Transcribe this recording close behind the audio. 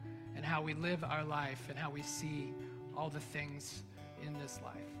how we live our life and how we see all the things in this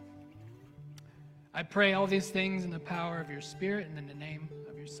life. I pray all these things in the power of your Spirit and in the name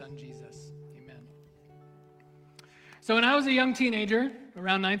of your Son, Jesus. Amen. So when I was a young teenager,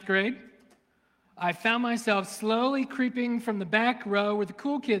 around 9th grade, I found myself slowly creeping from the back row where the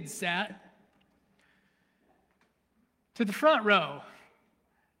cool kids sat to the front row.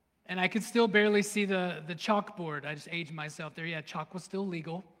 And I could still barely see the chalkboard. I just aged myself there. Yeah, chalk was still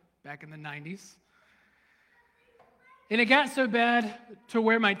legal back in the 90s. And it got so bad to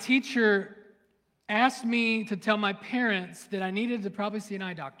where my teacher asked me to tell my parents that I needed to probably see an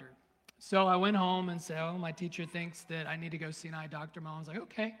eye doctor. So I went home and said, oh, my teacher thinks that I need to go see an eye doctor. Mom was like,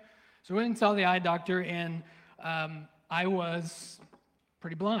 okay. So I went and saw the eye doctor, and I was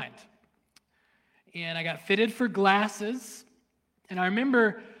pretty blind. And I got fitted for glasses. And I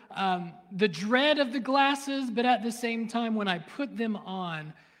remember the dread of the glasses, but at the same time, when I put them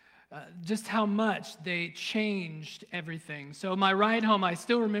on, just how much they changed everything. So my ride home, I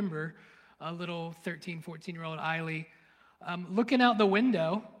still remember a little 13, 14-year-old Eiley looking out the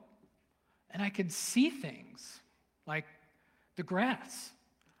window, and I could see things like the grass.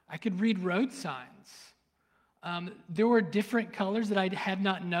 I could read road signs. There were different colors that I had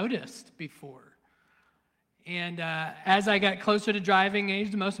not noticed before. And as I got closer to driving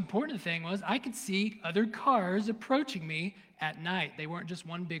age, the most important thing was I could see other cars approaching me at night. They weren't just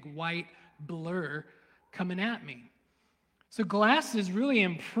one big white blur coming at me. So glasses really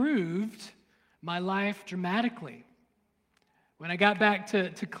improved my life dramatically. When I got back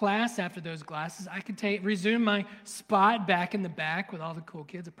to class after those glasses, I could resume my spot back in the back with all the cool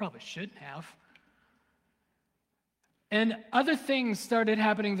kids. I probably shouldn't have. And other things started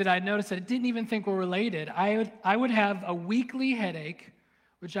happening that I noticed that I didn't even think were related. I would have a weekly headache,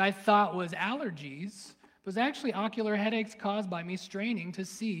 which I thought was allergies, but was actually ocular headaches caused by me straining to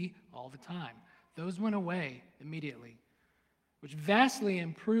see all the time. Those went away immediately, which vastly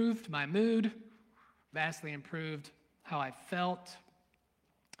improved my mood, vastly improved how I felt.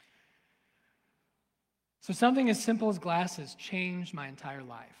 So something as simple as glasses changed my entire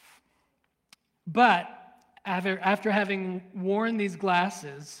life. But after having worn these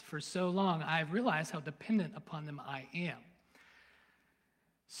glasses for so long, I've realized how dependent upon them I am.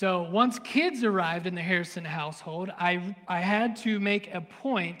 So once kids arrived in the Harrison household, I had to make a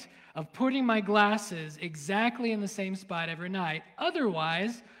point of putting my glasses exactly in the same spot every night.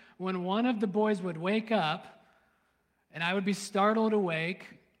 Otherwise, when one of the boys would wake up and I would be startled awake,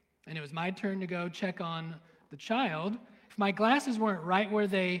 and it was my turn to go check on the child, if my glasses weren't right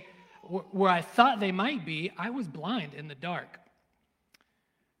where I thought they might be, I was blind in the dark.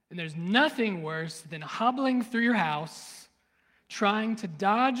 And there's nothing worse than hobbling through your house, trying to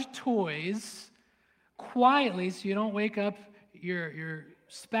dodge toys quietly so you don't wake up your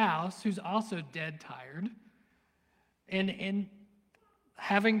spouse, who's also dead tired, and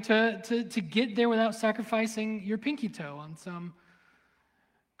having to get there without sacrificing your pinky toe on some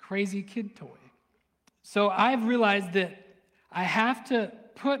crazy kid toy. So I've realized that I have to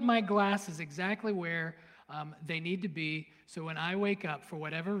put my glasses exactly where they need to be, so when I wake up for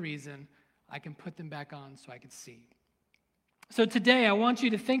whatever reason, I can put them back on so I can see. So today, I want you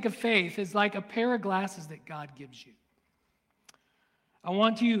to think of faith as like a pair of glasses that God gives you. I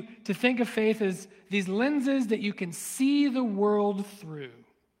want you to think of faith as these lenses that you can see the world through.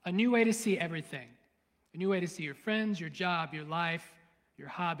 A new way to see everything. A new way to see your friends, your job, your life, your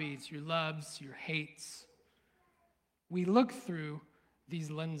hobbies, your loves, your hates. We look through these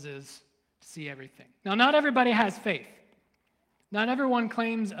lenses to see everything. Now, not everybody has faith. Not everyone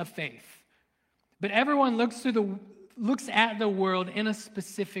claims a faith. But everyone looks at the world in a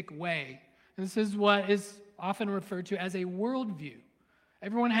specific way. And this is what is often referred to as a worldview.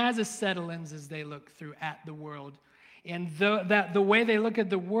 Everyone has a set of lenses they look through at the world. And the way they look at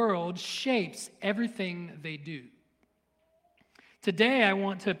the world shapes everything they do. Today, I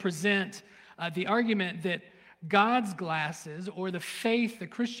want to present the argument that God's glasses, or the faith, the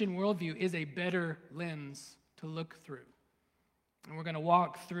Christian worldview, is a better lens to look through. And we're going to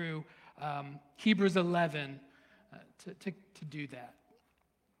walk through Hebrews 11 to do that.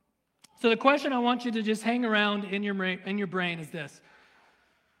 So the question I want you to just hang around in your brain is this.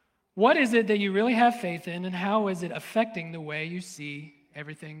 What is it that you really have faith in, and how is it affecting the way you see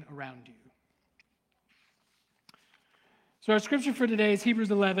everything around you? So our scripture for today is Hebrews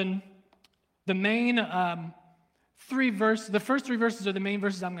 11. The main the first three verses are the main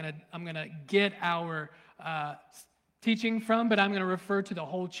verses I'm gonna get our teaching from, but I'm gonna refer to the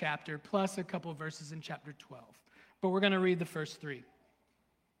whole chapter plus a couple of verses in chapter 12. But we're gonna read the first three.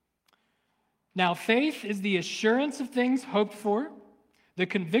 Now, faith is the assurance of things hoped for, the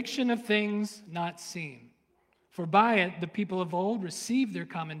conviction of things not seen. For by it the people of old received their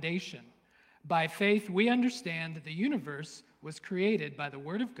commendation. By faith we understand that the universe was created by the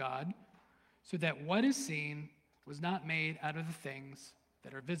word of God, so that what is seen was not made out of the things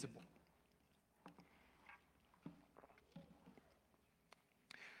that are visible.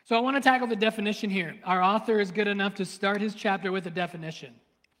 So I want to tackle the definition here. Our author is good enough to start his chapter with a definition.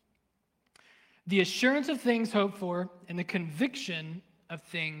 The assurance of things hoped for and the conviction of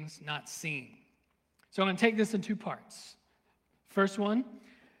things not seen. So I'm going to take this in two parts. First one,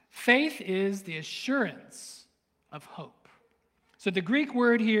 faith is the assurance of hope. So the Greek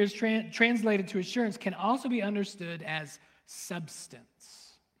word here is translated to assurance can also be understood as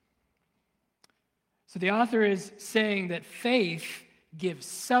substance. So the author is saying that faith gives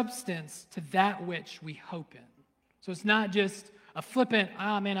substance to that which we hope in. So it's not just a flippant,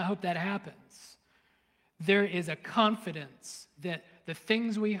 man, I hope that happens. There is a confidence that the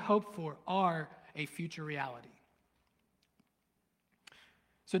things we hope for are a future reality.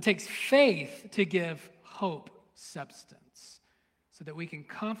 So it takes faith to give hope substance so that we can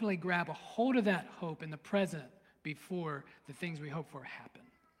confidently grab a hold of that hope in the present before the things we hope for happen.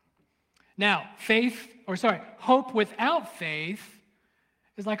 Now, hope without faith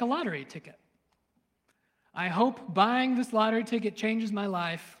is like a lottery ticket. I hope buying this lottery ticket changes my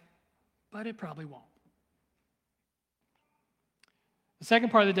life, but it probably won't. The second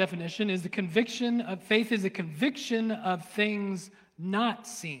part of the definition is the conviction of faith is a conviction of things not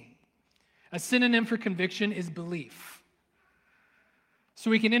seen. A synonym for conviction is belief.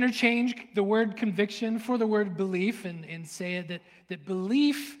 So we can interchange the word conviction for the word belief and say it that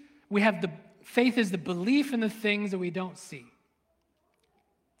belief, faith is the belief in the things that we don't see.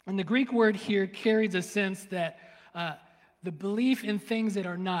 And the Greek word here carries a sense that the belief in things that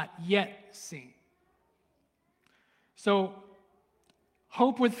are not yet seen. So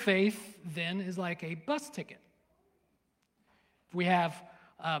hope with faith, then, is like a bus ticket. We have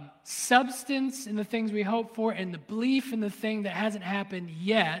substance in the things we hope for and the belief in the thing that hasn't happened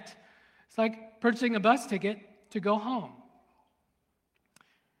yet. It's like purchasing a bus ticket to go home.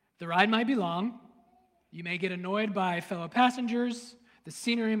 The ride might be long. You may get annoyed by fellow passengers. The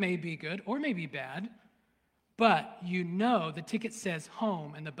scenery may be good or may be bad, but you know the ticket says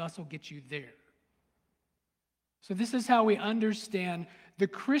home and the bus will get you there. So this is how we understand the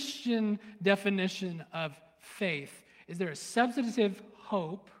Christian definition of faith. Is there a substantive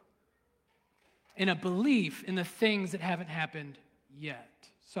hope and a belief in the things that haven't happened yet?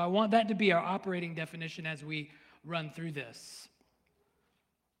 So I want that to be our operating definition as we run through this.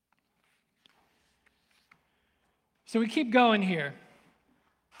 So we keep going here.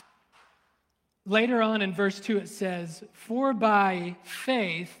 Later on in verse 2 it says, "For by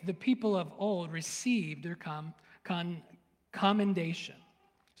faith the people of old received their commendation."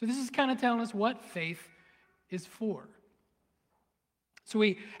 So this is kind of telling us what faith is for. So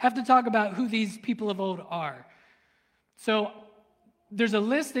we have to talk about who these people of old are. So there's a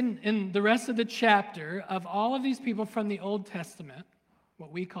list in the rest of the chapter of all of these people from the Old Testament,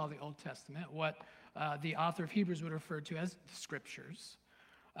 what we call the Old Testament, what the author of Hebrews would refer to as the Scriptures.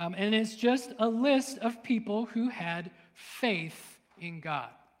 And it's just a list of people who had faith in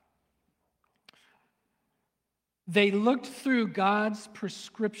God. They looked through God's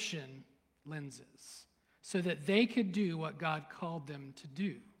prescription lenses so that they could do what God called them to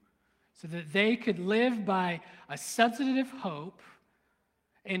do, so that they could live by a substantive hope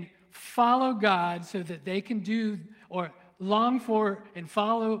and follow God so that they can do or long for and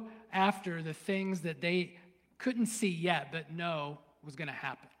follow after the things that they couldn't see yet but know was going to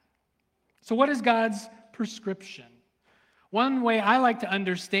happen. So what is God's prescription? One way I like to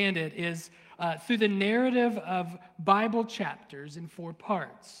understand it is through the narrative of Bible chapters in 4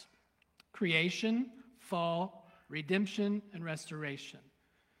 parts: creation, fall, redemption, and restoration.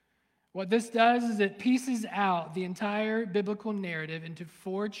 What this does is it pieces out the entire biblical narrative into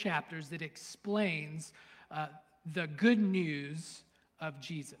 4 chapters that explains the good news of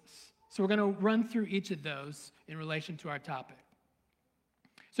Jesus. So we're going to run through each of those in relation to our topic.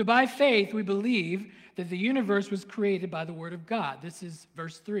 So by faith, we believe that the universe was created by the Word of God. This is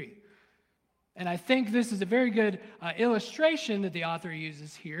verse 3. And I think this is a very good illustration that the author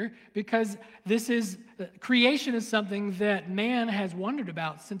uses here, because creation is something that man has wondered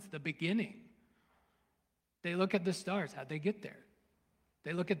about since the beginning. They look at the stars. How'd they get there?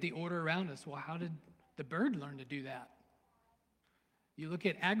 They look at the order around us. Well, how did the bird learn to do that? You look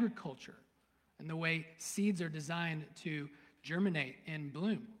at agriculture and the way seeds are designed to germinate and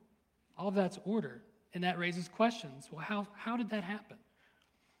bloom. All of that's order, and that raises questions. Well, how did that happen?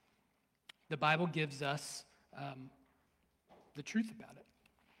 The Bible gives us the truth about it.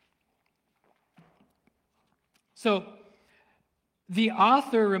 So the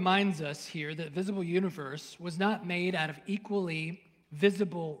author reminds us here that visible universe was not made out of equally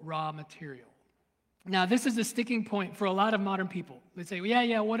visible raw material. Now, this is a sticking point for a lot of modern people. They say, well,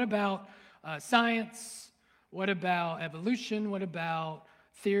 yeah, what about science? What about evolution? What about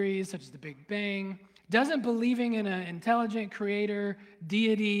theories such as the Big Bang? Doesn't believing in an intelligent creator,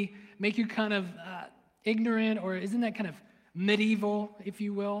 deity, make you kind of ignorant, or isn't that kind of medieval, if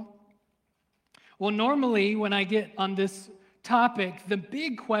you will? Well, normally when I get on this topic, the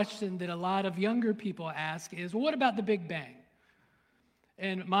big question that a lot of younger people ask is, well, what about the Big Bang?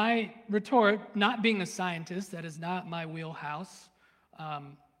 And my retort, not being a scientist, that is not my wheelhouse,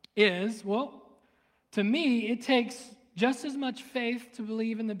 is, well, to me, it takes just as much faith to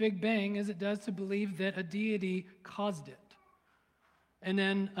believe in the Big Bang as it does to believe that a deity caused it. And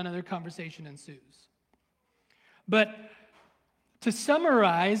then another conversation ensues. But to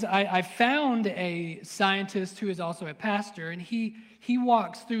summarize, I found a scientist who is also a pastor, and he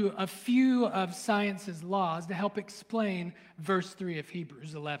walks through a few of science's laws to help explain verse 3 of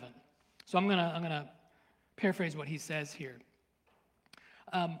Hebrews 11. So I'm gonna paraphrase what he says here.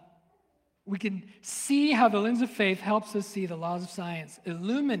 We can see how the lens of faith helps us see the laws of science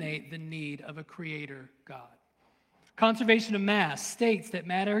illuminate the need of a creator God. Conservation of mass states that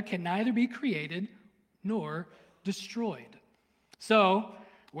matter can neither be created nor destroyed. So,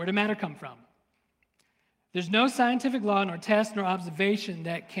 where did matter come from? There's no scientific law, nor test, nor observation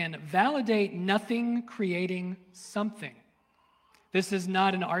that can validate nothing creating something. This is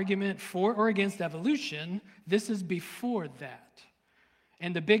not an argument for or against evolution. This is before that.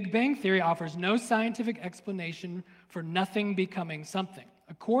 And the Big Bang Theory offers no scientific explanation for nothing becoming something.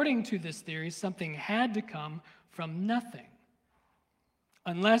 According to this theory, something had to come from nothing,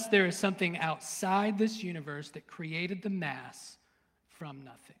 unless there is something outside this universe that created the mass from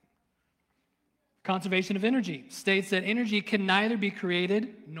nothing. Conservation of energy states that energy can neither be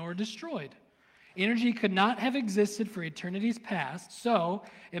created nor destroyed. Energy could not have existed for eternities past, so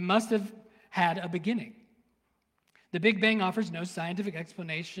it must have had a beginning. The Big Bang offers no scientific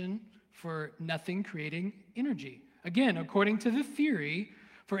explanation for nothing creating energy. Again, according to the theory,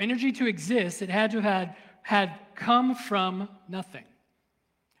 for energy to exist, it had to have had come from nothing,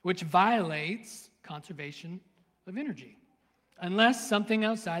 which violates conservation of energy, unless something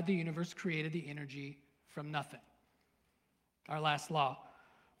outside the universe created the energy from nothing. Our last law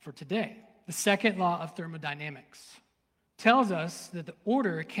for today, the second law of thermodynamics, tells us that the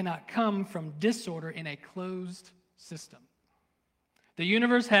order cannot come from disorder in a closed system. The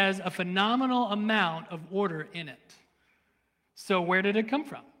universe has a phenomenal amount of order in it. So where did it come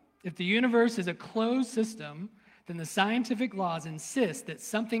from? If the universe is a closed system, then the scientific laws insist that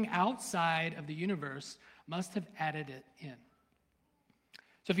something outside of the universe must have added it in.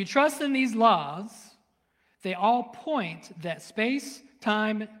 So if you trust in these laws, they all point that space,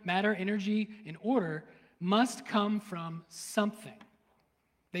 time, matter, energy, and order must come from something.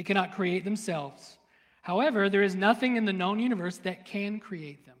 They cannot create themselves. However, there is nothing in the known universe that can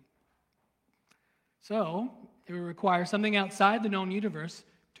create them. So it would require something outside the known universe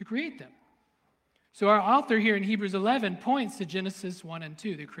to create them. So our author here in Hebrews 11 points to Genesis 1 and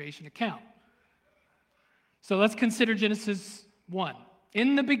 2, the creation account. So let's consider Genesis 1.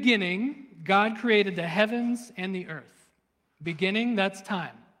 In the beginning, God created the heavens and the earth. Beginning, that's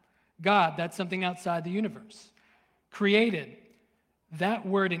time. God, that's something outside the universe. Created, that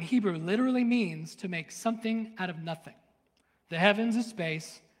word in Hebrew literally means to make something out of nothing. The heavens is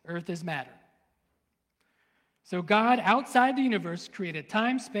space, earth is matter. So God, outside the universe, created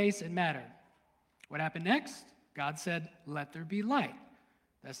time, space, and matter. What happened next? God said, "Let there be light."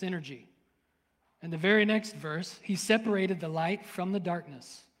 That's energy. In the very next verse, he separated the light from the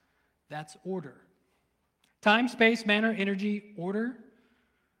darkness. That's order. Time, space, matter, energy, order.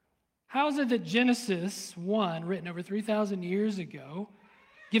 How is it that Genesis 1, written over 3,000 years ago,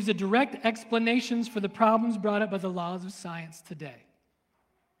 gives a direct explanations for the problems brought up by the laws of science today?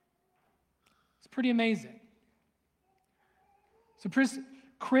 It's pretty amazing. So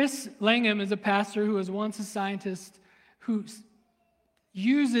Chris Langham is a pastor who was once a scientist who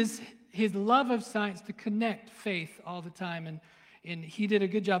uses his love of science to connect faith all the time. And he did a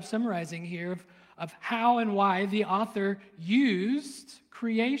good job summarizing here of how and why the author used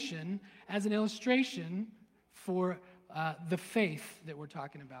creation as an illustration for the faith that we're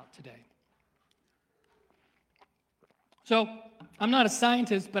talking about today. So I'm not a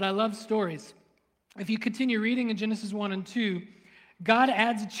scientist, but I love stories. If you continue reading in Genesis 1 and 2, God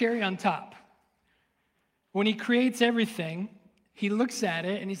adds a cherry on top. When he creates everything, he looks at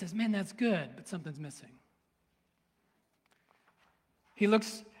it and he says, "Man, that's good, but something's missing." He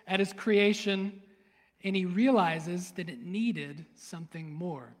looks at his creation and he realizes that it needed something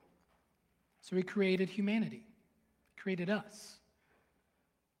more. So he created humanity, created us.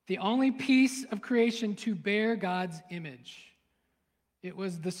 The only piece of creation to bear God's image. It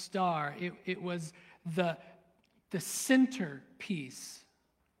was the star. It was the centerpiece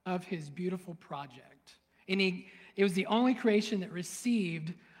of his beautiful project. And it was the only creation that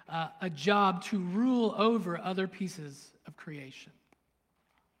received a job to rule over other pieces of creation.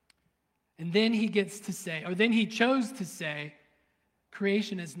 And then he chose to say,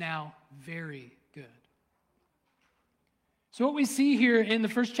 creation is now very good. So what we see here in the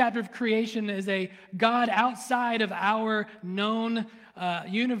first chapter of creation is a God outside of our known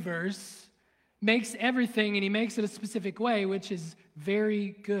universe makes everything, and he makes it a specific way, which is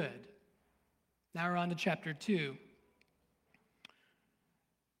very good. Now we're on to chapter 2.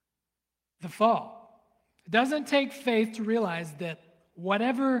 The fall. It doesn't take faith to realize that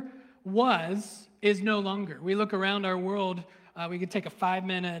whatever was is no longer. We look around our world, we could take a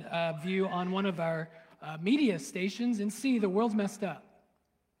 5-minute view on one of our media stations and see the world's messed up.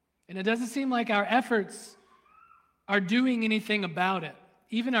 And it doesn't seem like our efforts are doing anything about it.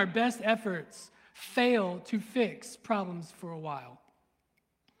 Even our best efforts fail to fix problems for a while.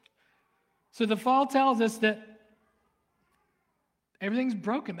 So the fall tells us that everything's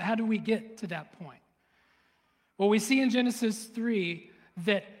broken. But how do we get to that point? Well, we see in Genesis 3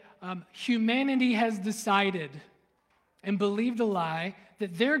 that humanity has decided and believed a lie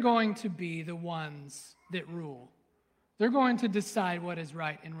that they're going to be the ones that rule. They're going to decide what is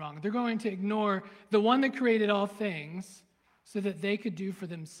right and wrong. They're going to ignore the one that created all things so that they could do for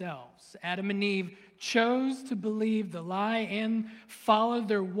themselves. Adam and Eve chose to believe the lie and follow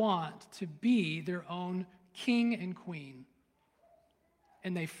their want to be their own king and queen.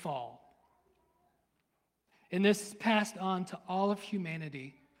 And they fall. And this is passed on to all of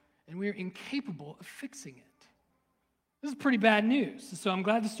humanity, and we're incapable of fixing it. This is pretty bad news, so I'm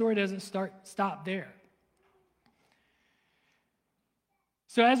glad the story doesn't stop there.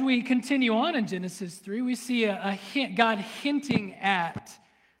 So as we continue on in Genesis 3, we see a hint, God hinting at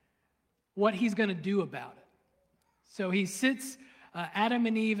what he's going to do about it. So he sits Adam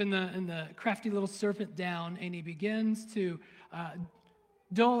and Eve and the crafty little serpent down, and he begins to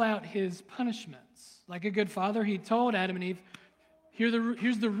dole out his punishments. Like a good father, he told Adam and Eve,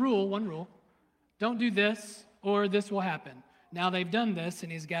 here's the rule, one rule, don't do this or this will happen. Now they've done this,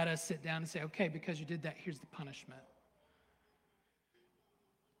 and he's got to sit down and say, okay, because you did that, here's the punishment.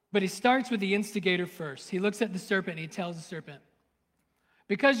 But he starts with the instigator first. He looks at the serpent and he tells the serpent,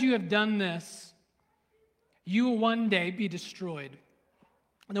 because you have done this, you will one day be destroyed.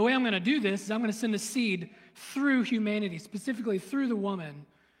 And the way I'm going to do this is I'm going to send a seed through humanity, specifically through the woman,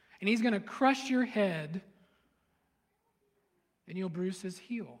 and he's going to crush your head and you'll bruise his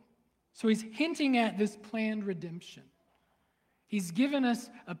heel. So he's hinting at this planned redemption. He's given us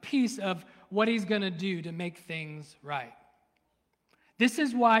a piece of what he's going to do to make things right. This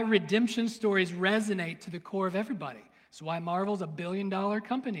is why redemption stories resonate to the core of everybody. It's why Marvel's a $1 billion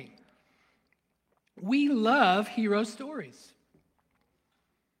company. We love hero stories.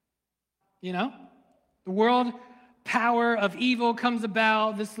 You know? The world power of evil comes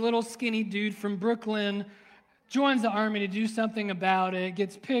about. This little skinny dude from Brooklyn joins the army to do something about it,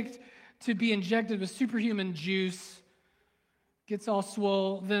 gets picked to be injected with superhuman juice, gets all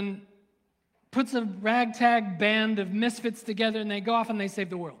swole, then puts a ragtag band of misfits together, and they go off and they save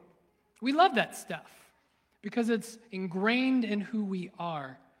the world. We love that stuff because it's ingrained in who we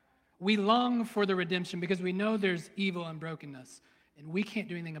are. We long for the redemption because we know there's evil and brokenness, and we can't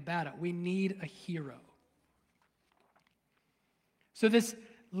do anything about it. We need a hero. So this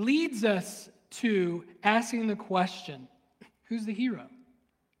leads us to asking the question, who's the hero?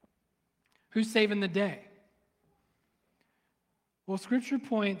 Who's saving the day? Well, Scripture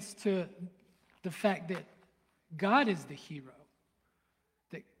points to the fact that God is the hero,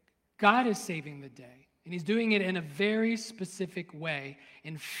 that God is saving the day, and he's doing it in a very specific way,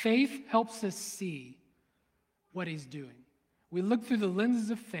 and faith helps us see what he's doing. We look through the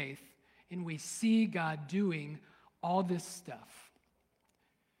lenses of faith, and we see God doing all this stuff.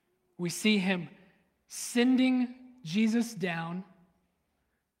 We see him sending Jesus down.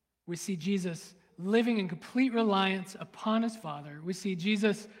 We see Jesus living in complete reliance upon his Father. We see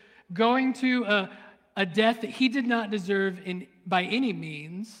Jesus going to a death that he did not deserve by any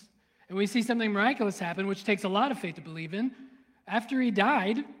means. And we see something miraculous happen, which takes a lot of faith to believe in. After he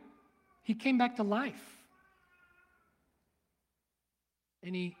died, he came back to life.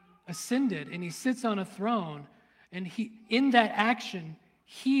 And he ascended, and he sits on a throne. And in that action,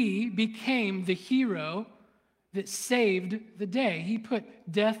 he became the hero that saved the day. He put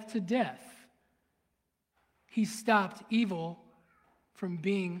death to death. he stopped evil from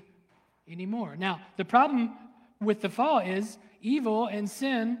being anymore. Now, the problem with the fall is evil and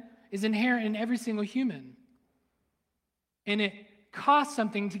sin is inherent in every single human. And it costs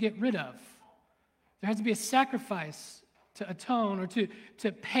something to get rid of. There has to be a sacrifice to atone or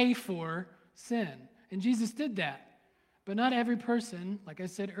to pay for sin. And Jesus did that. But not every person, like I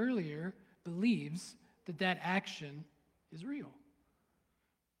said earlier, believes that that action is real.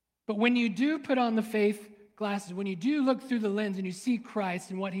 But when you do put on the faith glasses, when you do look through the lens and you see Christ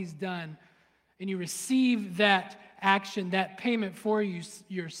and what he's done, and you receive that action, that payment for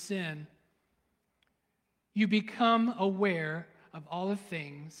your sin, you become aware of all the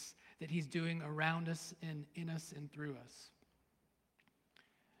things that he's doing around us and in us and through us.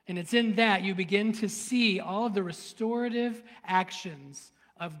 And it's in that you begin to see all of the restorative actions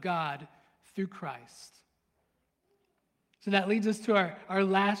of God through Christ. So that leads us to our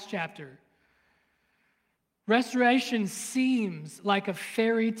last chapter. Restoration seems like a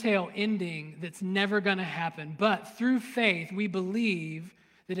fairy tale ending that's never going to happen, but through faith we believe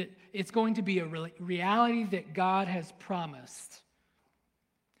that it's going to be a reality that God has promised.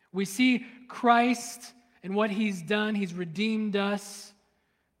 We see Christ and what he's done. He's redeemed us.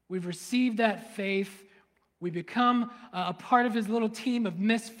 We've received that faith. We become a part of his little team of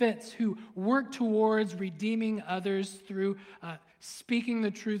misfits who work towards redeeming others through speaking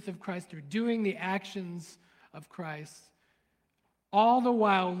the truth of Christ, through doing the actions of Christ, all the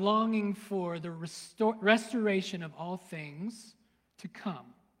while longing for the restoration of all things to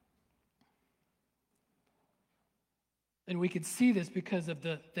come. And we could see this because of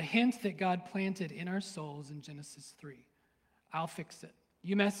the hint that God planted in our souls in Genesis 3. I'll fix it.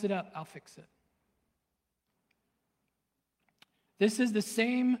 You mess it up, I'll fix it. This is the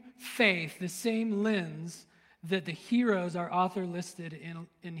same faith, the same lens that the heroes our author listed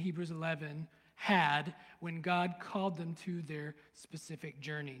in Hebrews 11 had when God called them to their specific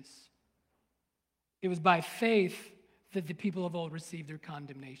journeys. It was by faith that the people of old received their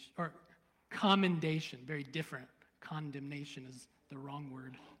condemnation, or commendation, very different. Condemnation is the wrong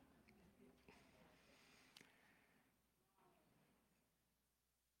word.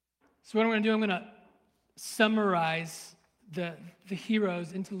 So what I'm going to do, I'm going to summarize the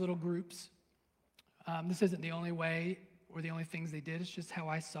heroes into little groups. This isn't the only way or the only things they did. It's just how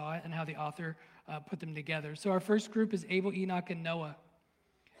I saw it and how the author put them together. So our first group is Abel, Enoch, and Noah.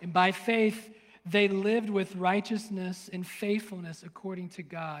 And by faith, they lived with righteousness and faithfulness according to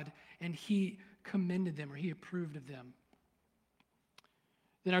God, and he commended them, or he approved of them.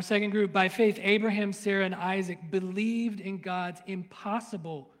 Then our second group, by faith, Abraham, Sarah, and Isaac believed in God's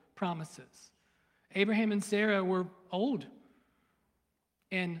impossible promises. Abraham and Sarah were old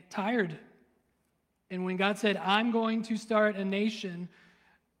and tired. And when God said, I'm going to start a nation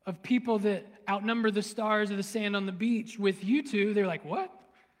of people that outnumber the stars of the sand on the beach with you two, they're like, what?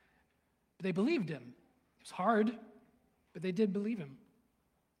 But they believed him. It was hard, but they did believe him.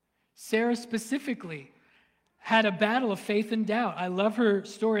 Sarah specifically had a battle of faith and doubt. I love her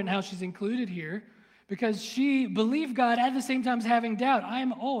story and how she's included here because she believed God at the same time as having doubt. I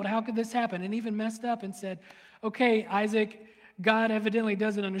am old. How could this happen? And even messed up and said, okay, Isaac, God evidently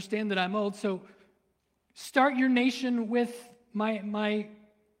doesn't understand that I'm old, so start your nation with my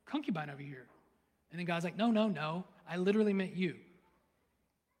concubine over here. And then God's like, no, I literally meant you.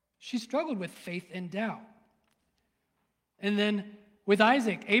 She struggled with faith and doubt. And then with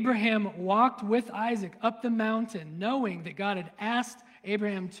Isaac, Abraham walked with Isaac up the mountain, knowing that God had asked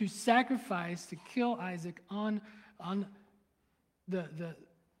Abraham to sacrifice, to kill Isaac on the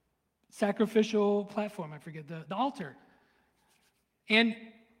sacrificial platform, I forget, the altar. And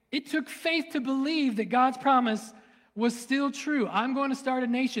it took faith to believe that God's promise was still true. I'm going to start a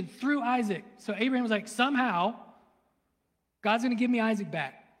nation through Isaac. So Abraham was like, somehow, God's going to give me Isaac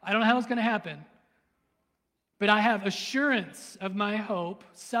back. I don't know how it's going to happen. But I have assurance of my hope,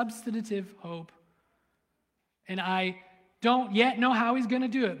 substantive hope, and I don't yet know how he's going to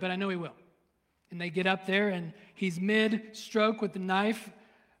do it, but I know he will. And they get up there, and he's mid-stroke with the knife.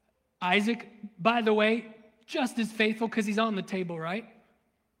 Isaac, by the way, just as faithful because he's on the table, right?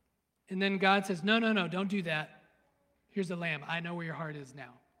 And then God says, no, don't do that. Here's a lamb. I know where your heart is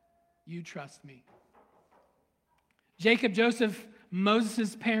now. You trust me. Jacob, Joseph,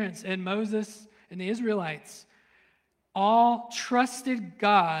 Moses' parents, and Moses and the Israelites all trusted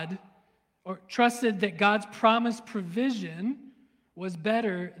God, or trusted that God's promised provision was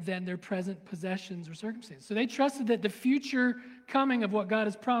better than their present possessions or circumstances. So they trusted that the future coming of what God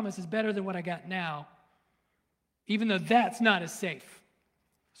has promised is better than what I got now, even though that's not as safe.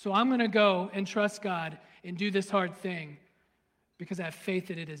 So I'm going to go and trust God and do this hard thing because I have faith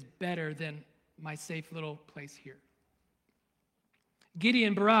that it is better than my safe little place here.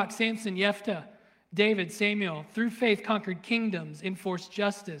 Gideon, Barak, Samson, Jephthah, David, Samuel, through faith conquered kingdoms, enforced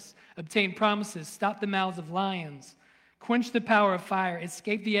justice, obtained promises, stopped the mouths of lions, quenched the power of fire,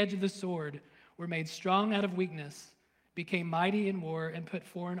 escaped the edge of the sword, were made strong out of weakness, became mighty in war, and put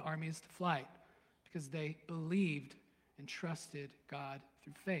foreign armies to flight because they believed and trusted God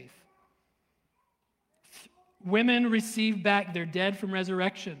through faith. Women received back their dead from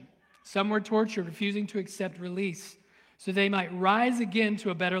resurrection. Some were tortured, refusing to accept release, so they might rise again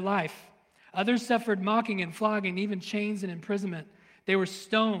to a better life. Others suffered mocking and flogging, even chains and imprisonment. They were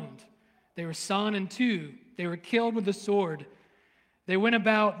stoned. They were sawn in two. They were killed with the sword. They went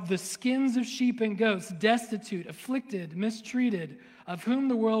about the skins of sheep and goats, destitute, afflicted, mistreated, of whom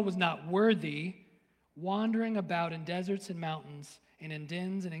the world was not worthy, wandering about in deserts and mountains, and in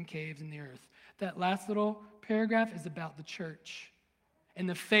dens and in caves in the earth. That last little paragraph is about the church and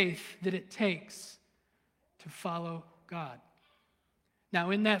the faith that it takes to follow God. Now,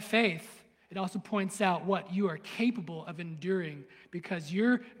 in that faith, it also points out what you are capable of enduring because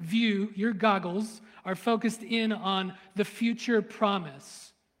your view, your goggles, are focused in on the future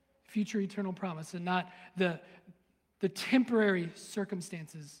promise, future eternal promise, and not the temporary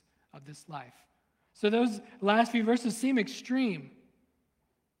circumstances of this life. So those last few verses seem extreme,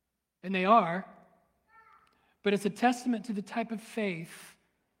 and they are, but it's a testament to the type of faith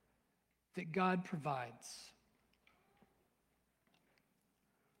that God provides.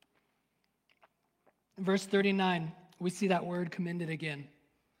 In verse 39, we see that word commended again.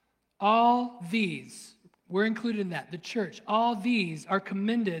 All these, we're included in that, the church, all these are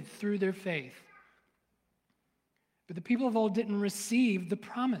commended through their faith. But the people of old didn't receive the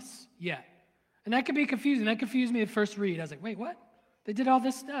promise yet. And that could be confusing. That confused me at first read. I was like, wait, what? They did all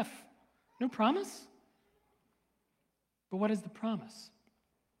this stuff. No promise? But what is the promise?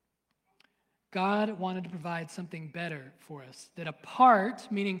 God wanted to provide something better for us. That apart,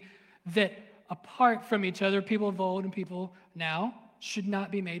 meaning that apart from each other, people of old and people now should not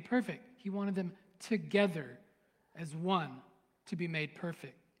be made perfect. He wanted them together as one to be made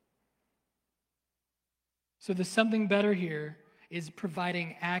perfect. So the something better here is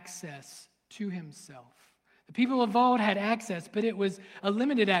providing access to himself. The people of old had access, but it was a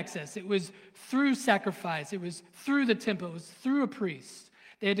limited access. It was through sacrifice. It was through the temple. It was through a priest.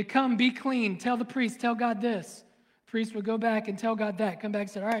 They had to come, be clean, tell the priest, tell God this. The priest would go back and tell God that. Come back and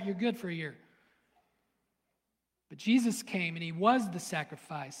say, all right, you're good for a year. But Jesus came and he was the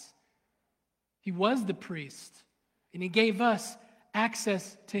sacrifice. He was the priest. And he gave us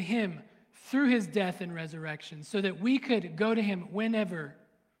access to him through his death and resurrection so that we could go to him whenever.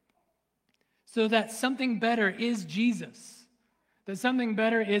 So that something better is Jesus. That something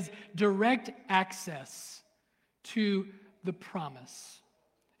better is direct access to the promise.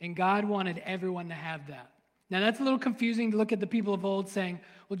 And God wanted everyone to have that. Now, that's a little confusing to look at the people of old saying,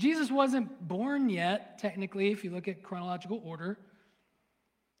 well, Jesus wasn't born yet, technically, if you look at chronological order.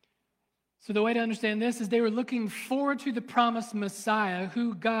 So the way to understand this is they were looking forward to the promised Messiah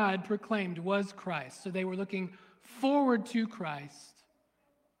who God proclaimed was Christ. So they were looking forward to Christ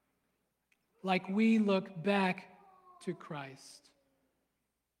like we look back to Christ.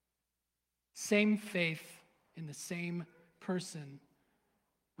 Same faith in the same person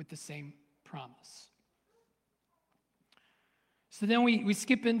with the same promise. So then we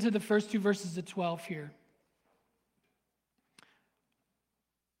skip into the first two verses of 12 here.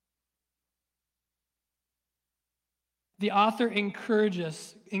 The author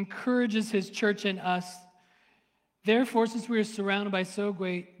encourages his church and us. Therefore, since we are surrounded by so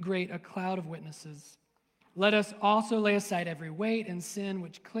great a cloud of witnesses, let us also lay aside every weight and sin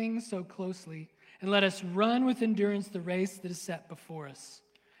which clings so closely, and let us run with endurance the race that is set before us.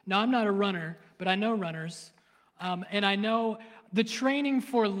 Now, I'm not a runner, but I know runners, and I know the training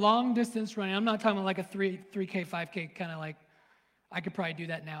for long-distance running. I'm not talking about like a 3K, 5K, kind of like, I could probably do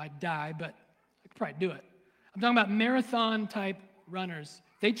that now. I'd die, but I could probably do it. I'm talking about marathon-type runners.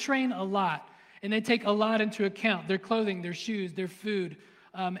 They train a lot, and they take a lot into account. Their clothing, their shoes, their food,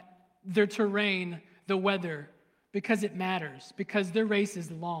 their terrain, the weather, because it matters, because their race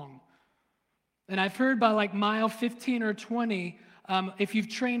is long. And I've heard by like mile 15 or 20, if you've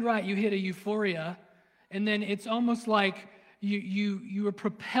trained right, you hit a euphoria, and then it's almost like you are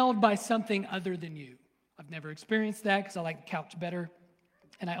propelled by something other than you. I've never experienced that because I like the couch better,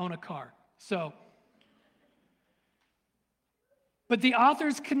 and I own a car. But the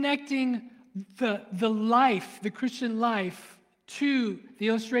author's connecting the life, the Christian life, to the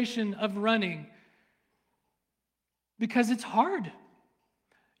illustration of running because it's hard.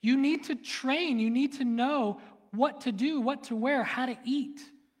 You need to train. You need to know what to do, what to wear, how to eat.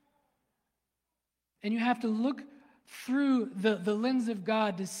 And you have to look through the lens of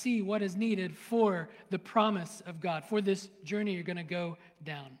God to see what is needed for the promise of God, for this journey you're going to go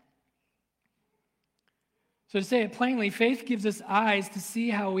down. So to say it plainly, faith gives us eyes to see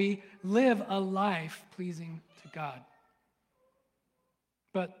how we live a life pleasing to God.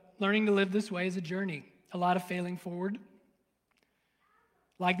 But learning to live this way is a journey, a lot of failing forward.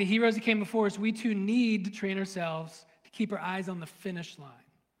 Like the heroes that came before us, we too need to train ourselves to keep our eyes on the finish line.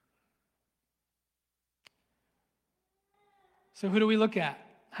 So who do we look at?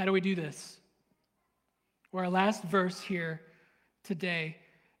 How do we do this? Well, our last verse here today,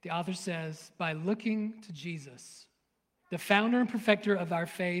 the author says, by looking to Jesus, the founder and perfecter of our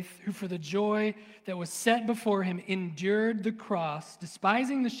faith, who for the joy that was set before him endured the cross,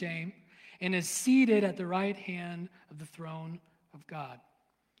 despising the shame, and is seated at the right hand of the throne of God.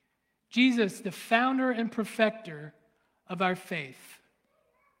 Jesus, the founder and perfecter of our faith.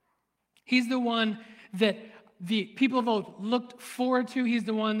 He's the one that the people of old looked forward to. He's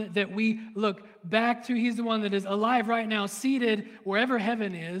the one that we look back to. He's the one that is alive right now, seated wherever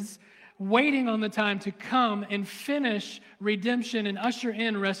heaven is, waiting on the time to come and finish redemption and usher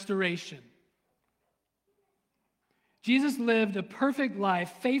in restoration. Jesus lived a perfect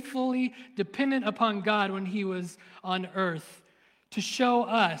life, faithfully dependent upon God when he was on earth, to show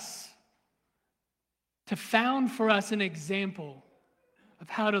us, to found for us an example of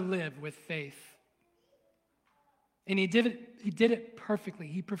how to live with faith. And he did it perfectly.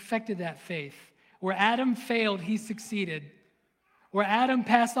 He perfected that faith. Where Adam failed, he succeeded. Where Adam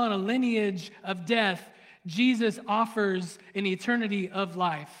passed on a lineage of death, Jesus offers an eternity of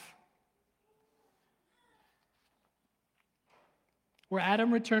life. Where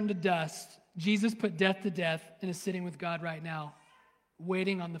Adam returned to dust, Jesus put death to death and is sitting with God right now,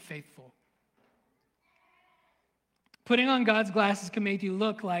 waiting on the faithful. Putting on God's glasses can make you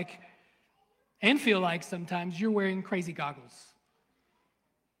look like and feel like sometimes you're wearing crazy goggles.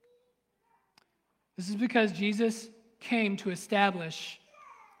 This is because Jesus came to establish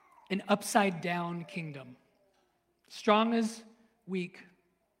an upside-down kingdom. Strong is weak.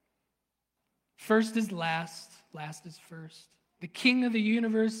 First is last, last is first. The King of the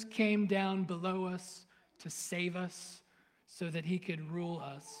universe came down below us to save us so that he could rule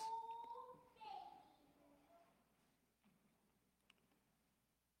us.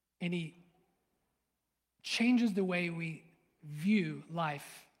 And he changes the way we view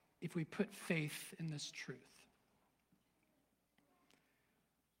life if we put faith in this truth.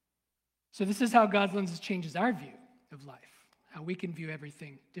 So this is how God's lenses changes our view of life, how we can view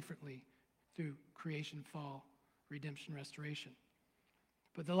everything differently through creation, fall, redemption, restoration.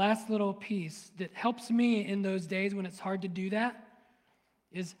 But the last little piece that helps me in those days when it's hard to do that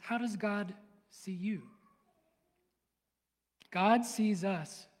is, how does God see you? God sees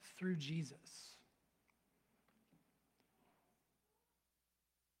us through Jesus.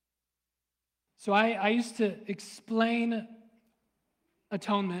 So I used to explain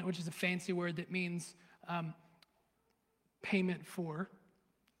atonement, which is a fancy word that means payment for,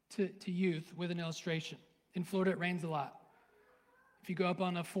 to youth with an illustration. In Florida, it rains a lot. If you go up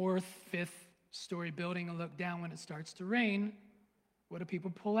on a 4th, 5th story building and look down when it starts to rain, what do people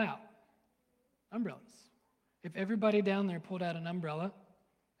pull out? Umbrellas. If everybody down there pulled out an umbrella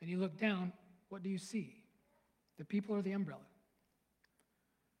and you look down, what do you see? The people or the umbrella?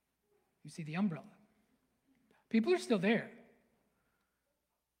 You see the umbrella. People are still there.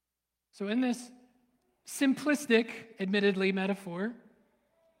 So in this simplistic, admittedly, metaphor,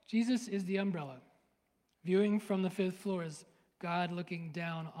 Jesus is the umbrella. Viewing from the 5th floor is God looking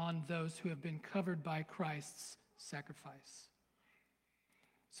down on those who have been covered by Christ's sacrifice.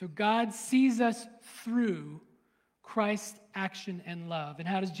 So God sees us through Christ's action and love. And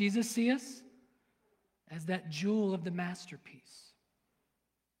how does Jesus see us? As that jewel of the masterpiece.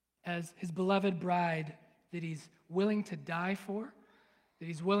 As his beloved bride that he's willing to die for, that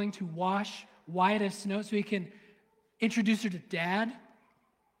he's willing to wash white as snow so he can introduce her to dad.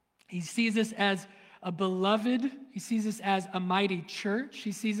 He sees us as a beloved. He sees us as a mighty church.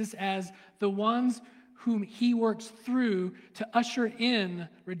 He sees us as the ones whom he works through to usher in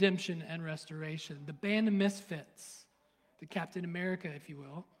redemption and restoration. The band of misfits, the Captain America, if you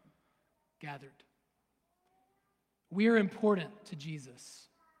will, gathered. We are important to Jesus.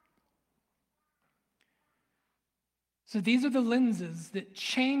 So these are the lenses that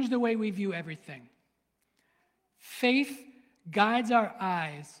change the way we view everything. Faith guides our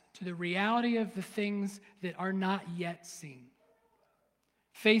eyes to the reality of the things that are not yet seen.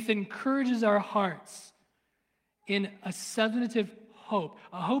 Faith encourages our hearts in a substantive hope,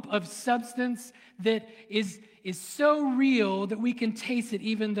 a hope of substance that is so real that we can taste it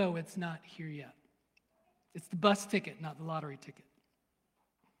even though it's not here yet. It's the bus ticket, not the lottery ticket.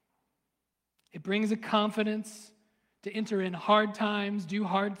 It brings a confidence to enter in hard times, do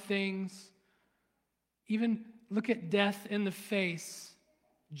hard things, even look at death in the face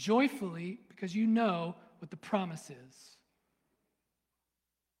joyfully because you know what the promise is.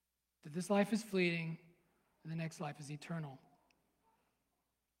 That this life is fleeting and the next life is eternal.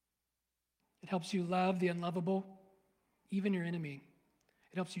 It helps you love the unlovable, even your enemy.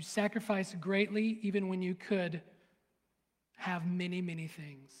 It helps you sacrifice greatly, even when you could have many, many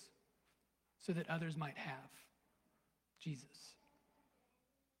things, so that others might have Jesus.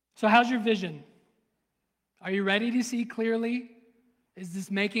 So how's your vision? Are you ready to see clearly? Is this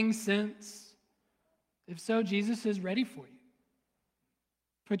making sense? If so, Jesus is ready for you.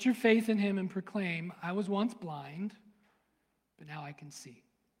 Put your faith in him and proclaim, I was once blind, but now I can see.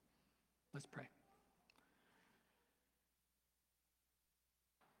 Let's pray.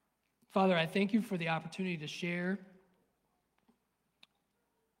 Father, I thank you for the opportunity to share.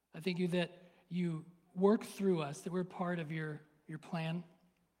 I thank you that you work through us, that we're part of your plan,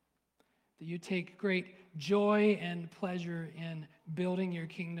 that you take great joy and pleasure in building your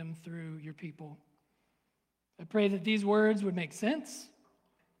kingdom through your people. I pray that these words would make sense,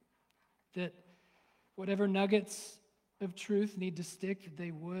 that whatever nuggets of truth need to stick, that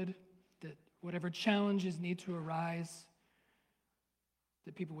they would, that whatever challenges need to arise,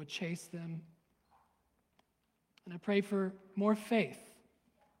 that people would chase them. And I pray for more faith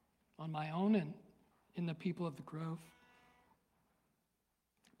on my own and in the people of the Grove.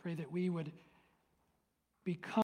 I pray that we would become